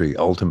industry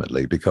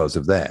ultimately because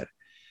of that.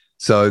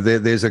 So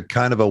there's a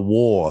kind of a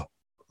war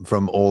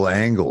from all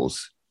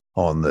angles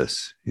on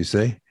this, you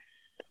see?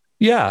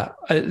 Yeah,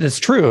 that's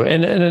true.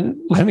 And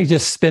let me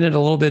just spin it a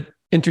little bit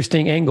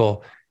interesting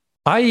angle.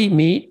 I eat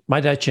meat,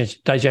 my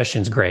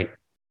digestion's great.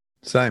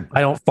 Same. I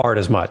don't fart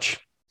as much.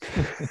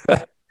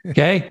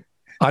 Okay.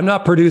 I'm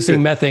not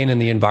producing methane in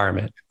the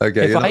environment.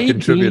 Okay. You're not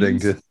contributing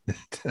to.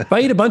 If I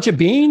eat a bunch of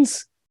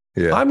beans,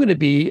 Yeah. I'm going to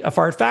be a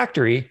fart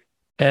factory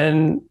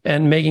and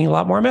making a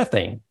lot more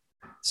methane.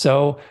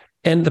 So,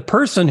 and the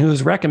person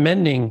who's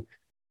recommending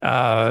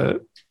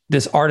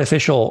this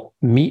artificial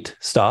meat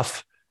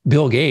stuff,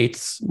 Bill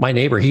Gates, my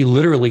neighbor, he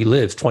literally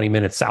lives 20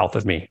 minutes south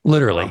of me,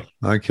 literally.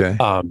 Oh, okay.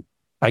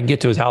 I can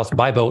get to his house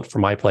by boat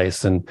from my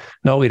place, and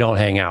no, we don't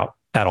hang out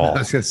at all. I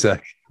was going to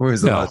say, when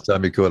was the last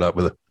time you caught up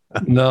with him?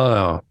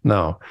 No.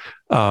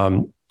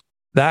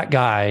 That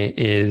guy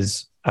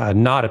is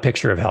not a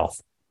picture of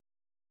health.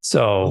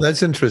 So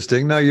That's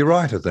interesting. No, you're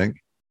right, I think.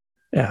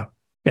 Yeah.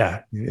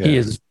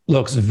 He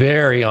looks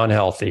very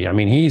unhealthy. I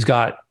mean, he's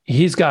got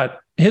his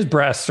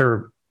breasts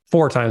are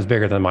 4 times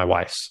bigger than my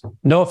wife's.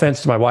 No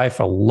offense to my wife.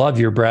 I love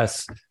your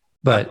breasts,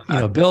 but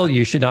Bill,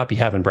 you should not be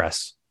having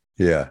breasts.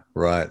 Yeah,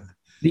 right.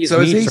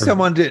 So is he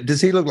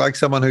does he look like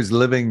someone who's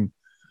living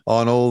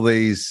on all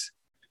these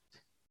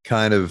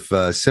kind of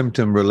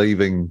symptom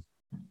relieving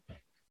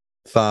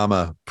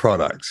pharma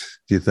products,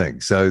 do you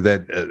think? So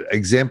that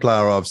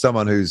exemplar of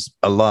someone who's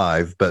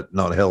alive but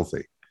not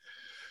healthy.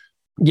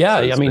 Yeah,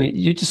 I mean,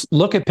 you just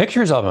look at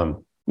pictures of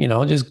him.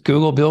 Just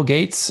Google Bill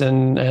Gates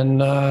and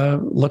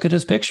look at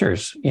his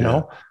pictures.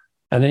 And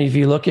then if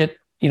you look at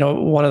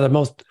one of the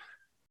most,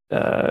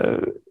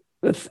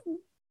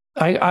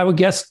 I would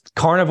guess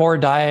carnivore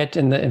diet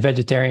and the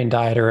vegetarian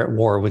diet are at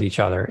war with each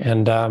other,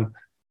 and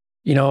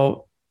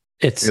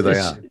it's here they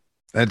are.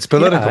 It's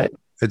political.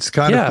 It's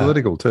kind of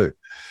political too.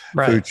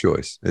 Right. Food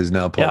choice is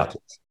now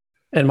politics.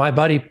 Yeah. And my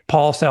buddy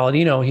Paul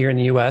Saladino here in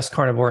the U.S.,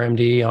 Carnivore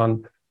MD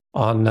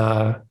on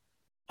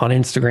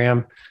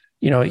Instagram,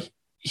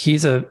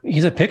 he's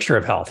a picture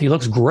of health. He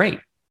looks great.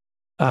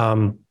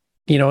 And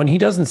he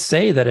doesn't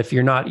say that if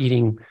you're not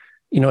eating,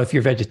 if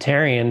you're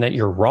vegetarian, that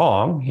you're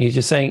wrong. He's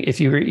just saying if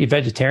you're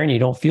vegetarian, you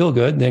don't feel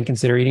good, then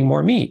consider eating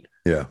more meat.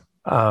 Yeah.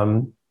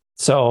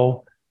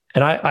 So,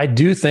 and I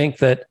do think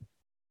that,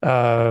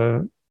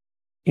 I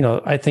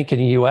think in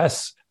the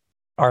U.S.,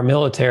 our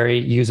military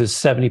uses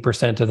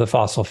 70% of the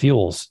fossil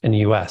fuels in the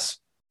U.S.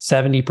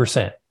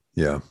 70%.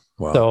 Yeah.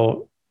 Wow.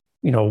 So,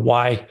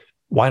 why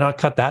not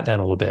cut that down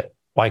a little bit?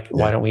 Why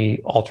don't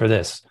we alter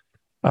this?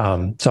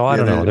 So I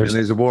don't know.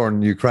 There's a war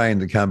in Ukraine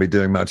that can't be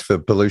doing much for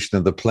pollution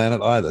of the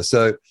planet either.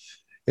 So,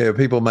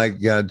 people make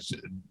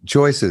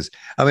choices.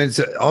 I mean, it's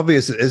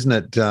obvious, isn't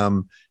it,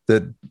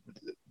 that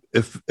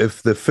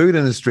if the food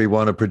industry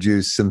want to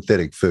produce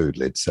synthetic food,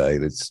 let's say,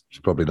 it's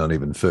probably not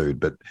even food,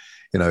 but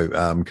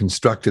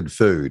constructed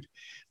food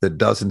that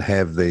doesn't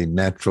have the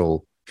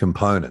natural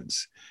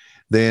components,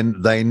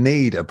 then they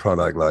need a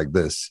product like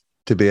this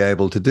to be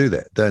able to do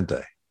that, don't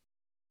they?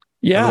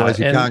 Yeah. Otherwise,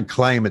 you can't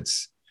claim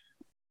it's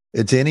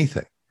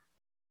anything.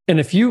 And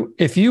if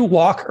you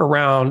walk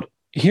around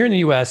here in the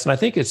US, and I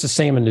think it's the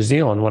same in New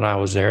Zealand when I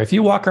was there, if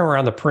you walk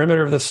around the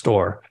perimeter of the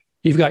store,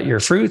 you've got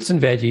your fruits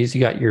and veggies, you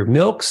got your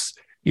milks,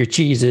 your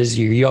cheeses,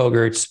 your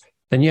yogurts,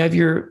 then you have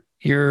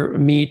your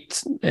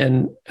meat,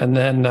 and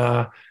then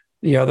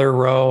the other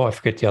row, I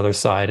forget the other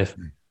side,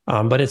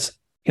 but it's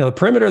the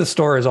perimeter of the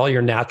store is all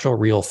your natural,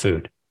 real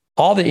food.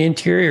 All the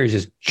interior is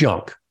just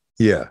junk.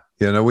 Yeah,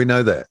 we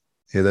know that.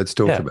 Yeah, that's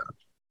talked about.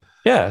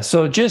 Yeah,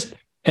 so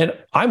and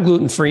I'm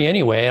gluten free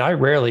anyway, and I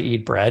rarely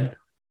eat bread.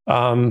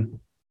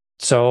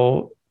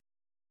 So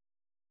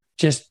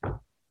just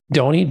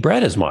don't eat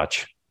bread as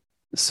much.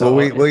 So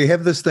we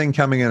have this thing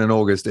coming in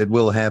August. It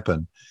will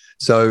happen.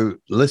 So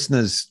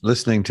listeners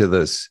listening to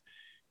this,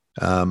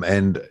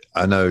 and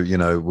I know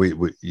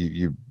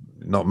you're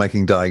not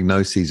making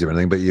diagnoses or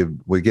anything, but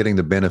we're getting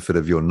the benefit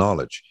of your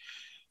knowledge.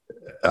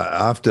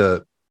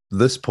 After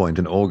this point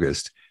in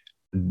August,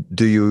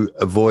 do you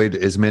avoid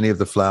as many of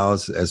the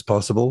flours as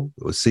possible,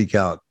 or seek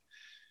out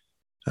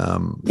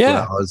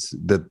flours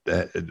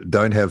that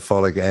don't have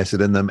folic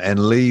acid in them, and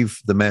leave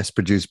the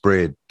mass-produced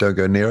bread? Don't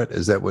go near it.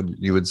 Is that what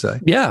you would say?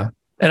 Yeah,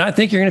 and I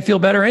think you're going to feel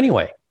better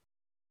anyway.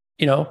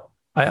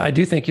 I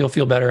do think you'll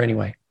feel better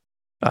anyway.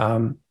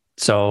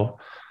 Just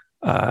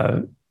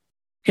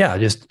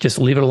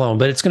leave it alone.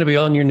 But it's going to be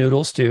on your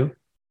noodles too.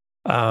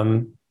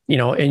 And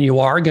you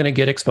are going to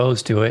get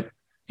exposed to it.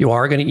 You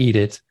are going to eat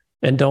it,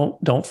 and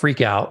don't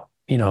freak out.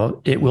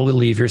 It will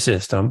leave your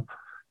system.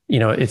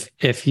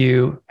 If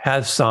you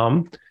have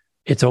some,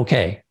 it's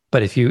okay.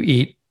 But if you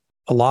eat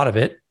a lot of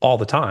it all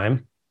the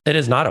time, it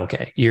is not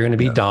okay. You're going to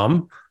be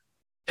dumb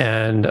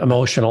and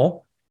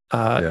emotional,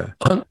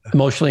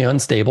 emotionally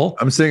unstable.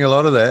 I'm seeing a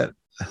lot of that.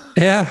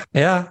 Yeah.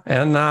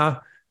 And,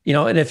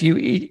 And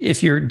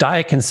if your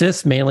diet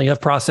consists mainly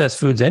of processed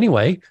foods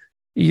anyway,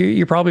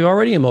 you're probably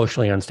already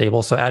emotionally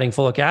unstable. So adding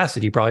folic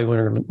acid, you probably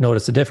wouldn't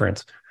notice the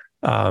difference.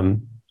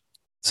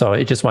 So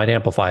it just might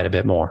amplify it a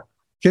bit more.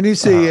 Can you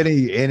see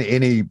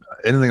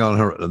anything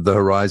on the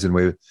horizon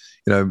where,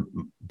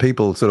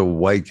 people sort of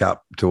wake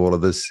up to all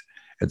of this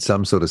at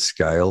some sort of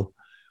scale,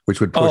 which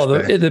would push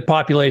back? The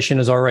population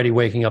is already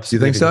waking up. You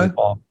think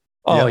so?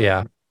 Oh,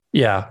 yeah.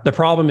 The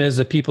problem is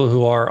that people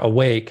who are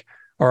awake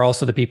are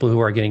also the people who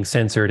are getting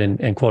censored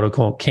and quote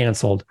unquote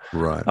canceled,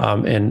 right?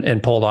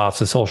 And pulled off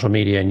the social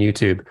media and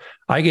YouTube.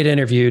 I get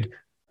interviewed,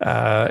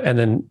 and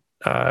then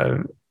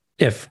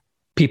if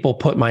people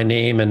put my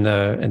name in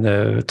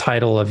the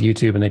title of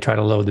YouTube and they try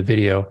to load the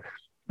video,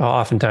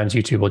 oftentimes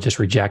YouTube will just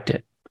reject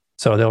it.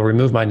 So they'll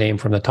remove my name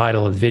from the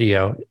title of the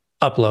video,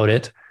 upload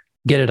it,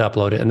 get it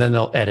uploaded, and then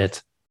they'll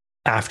edit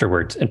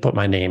afterwards and put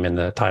my name in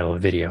the title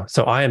of the video.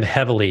 So I am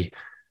heavily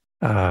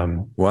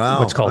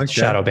what's called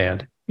shadow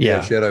banned.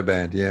 Yeah, shadow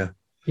banned. Yeah,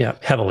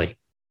 heavily.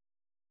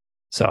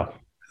 So.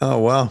 Oh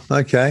wow.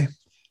 Okay.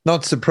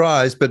 Not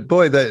surprised, but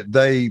boy,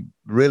 they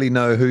really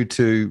know who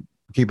to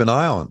keep an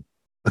eye on.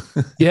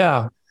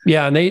 Yeah,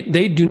 and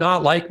they do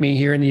not like me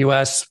here in the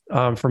U.S.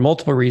 For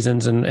multiple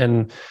reasons,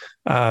 and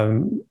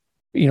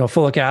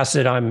folic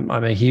acid. I'm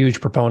a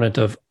huge proponent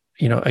of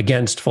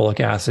against folic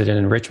acid and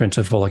enrichment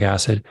of folic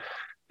acid,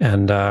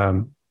 and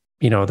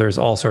there's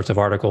all sorts of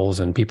articles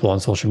and people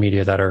on social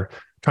media that are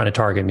trying to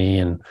target me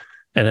and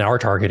are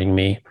targeting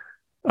me.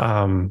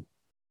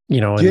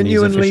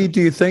 Genuinely,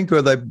 do you think,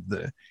 or they?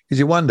 Because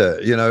you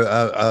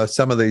wonder,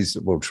 some of these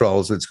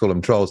trolls. Let's call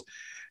them trolls.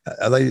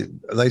 Are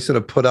they sort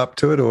of put up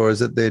to it, or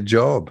is it their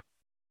job?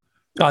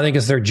 I think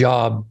it's their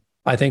job.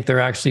 I think they're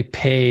actually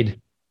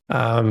paid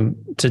to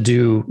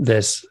do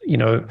this.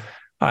 You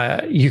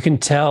can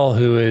tell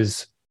who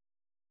is,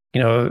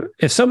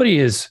 if somebody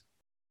is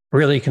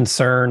really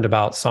concerned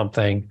about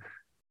something,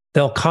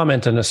 they'll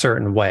comment in a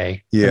certain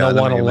way. Yeah, and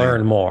they'll want to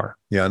learn more.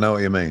 Yeah, I know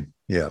what you mean.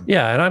 Yeah,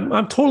 and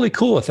I'm totally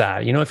cool with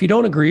that. If you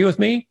don't agree with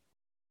me,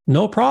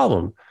 no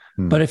problem.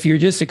 But if you're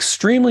just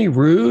extremely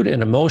rude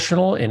and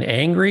emotional and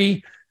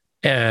angry,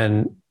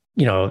 and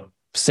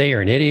say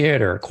you're an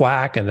idiot or a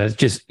quack, and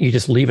you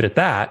just leave it at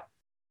that,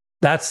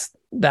 that's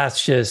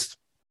just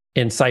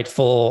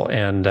insightful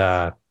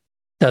and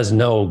does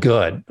no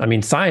good. I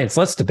mean, science,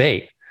 let's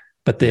debate,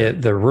 but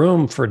the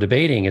room for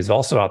debating is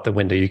also out the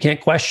window. You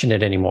can't question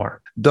it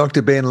anymore.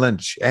 Dr. Ben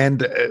Lynch.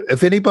 And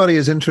if anybody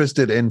is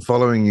interested in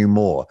following you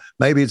more,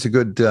 maybe it's a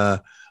good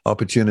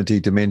opportunity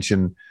to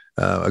mention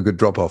a good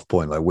drop-off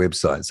point, like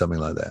website, something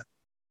like that.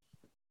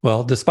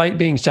 Well, despite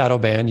being shadow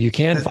banned, you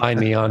can find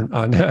me on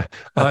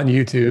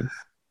YouTube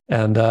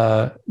and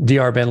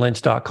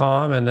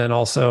drbenlynch.com, and then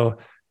also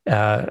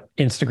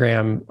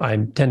Instagram. I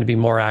tend to be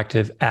more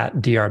active at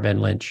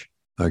drbenlynch.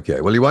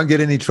 Okay. Well, you won't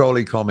get any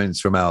trolley comments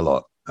from our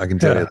lot. I can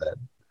tell you that.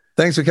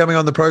 Thanks for coming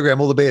on the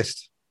program. All the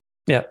best.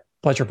 Yeah.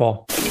 Pleasure,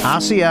 Paul.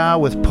 RCR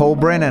with Paul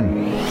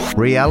Brennan.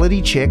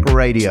 Reality Check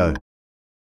Radio.